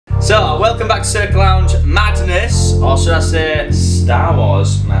So, welcome back to Circle Lounge Madness, or should I say Star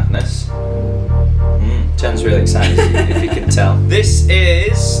Wars Madness. Jen's really excited, if you can tell. This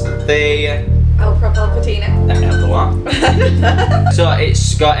is the Emperor Palpatini. The what? So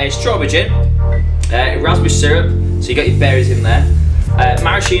it's got a strawberry gin, raspberry syrup, so you got your berries in there.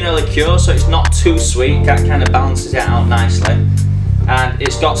 Maraschino liqueur, so it's not too sweet, that kind of balances it out nicely. And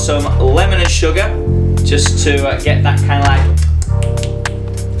it's got some lemon and sugar, just to get that kind of like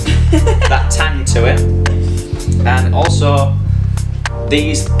that tang to it. And also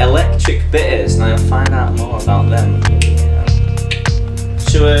these electric bitters, and I'll find out more about them.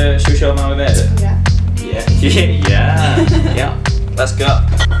 Should we show them how we made it? Yeah. Yeah. Let's go.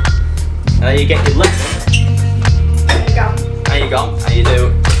 And then you get your lip. There you go. How you gone? How you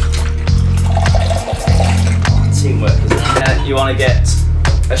do? Teamwork, isn't it? You want to get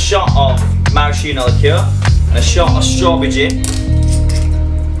a shot of maraschino liqueur and a shot of strawberry gin.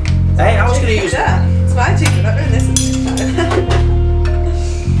 Hey, I was going to use that. It's my team, we're not doing this at the same time.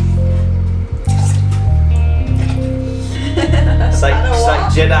 It's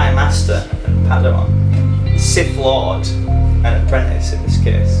like Jedi Master and Padawan, Sith Lord and Apprentice in this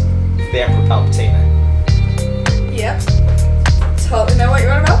case, the Emperor Palpatini. Yep. Totally know what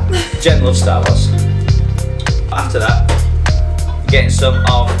you're on about. Jen loves Star Wars. After that, getting some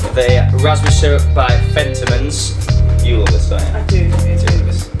of the raspberry syrup by Fentimans. You love this, don't you? I do. It's really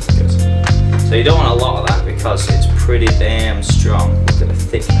good. Good. So you don't want a lot of that because it's pretty damn strong. Look at the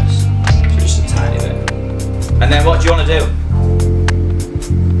thickness. So just a tiny bit. And then what do you want to do?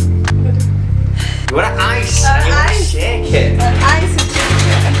 You want to ice? You want to shake it? Ice is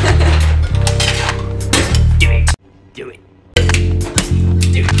Do it. Do it.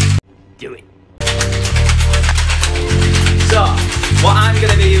 Do it. Do it. So, what I'm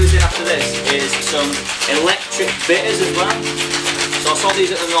going to be using after this is some electric bitters as well. So I saw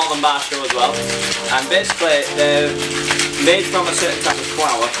these at the Northern Bar Show as well. And basically, they're made from a certain type of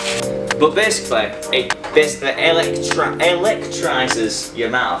flour. But basically, it electrizes your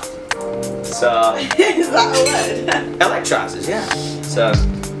mouth. So is that a word? Electrizes, yeah. So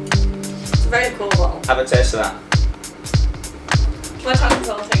It's a very cool bottle. have a taste of that. My tongue's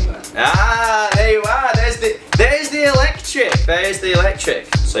all tingled. Ah, there you are. There's the electric. There's the electric.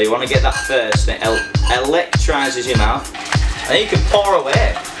 So you want to get that first. And it electrizes your mouth, and then you can pour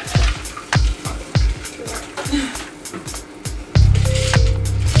away.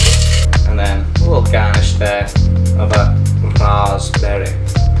 And then a little garnish there of a raspberry.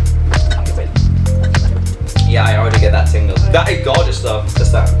 Yeah, I already get that tingle. That is gorgeous though,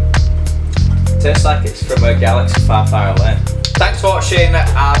 just that. Tastes like it's from a galaxy far, far away. Thanks for watching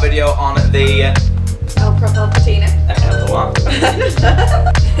our video on the Emperor Palpatini. the what?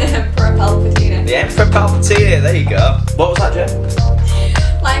 Emperor Palpatini. The Emperor Palpatini, there you go. What was that,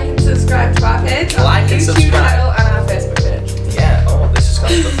 Jen? Like and subscribe to our page. Like and YouTube subscribe. channel and our Facebook page. Yeah, oh, this has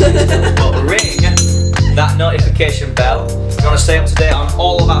got stuff. But ring that notification bell if you want to stay up to date on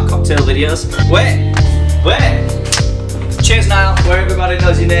all of our cocktail videos. Wait! Cheers now, where everybody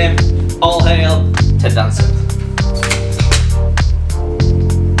knows your name. All hail Ted Danson.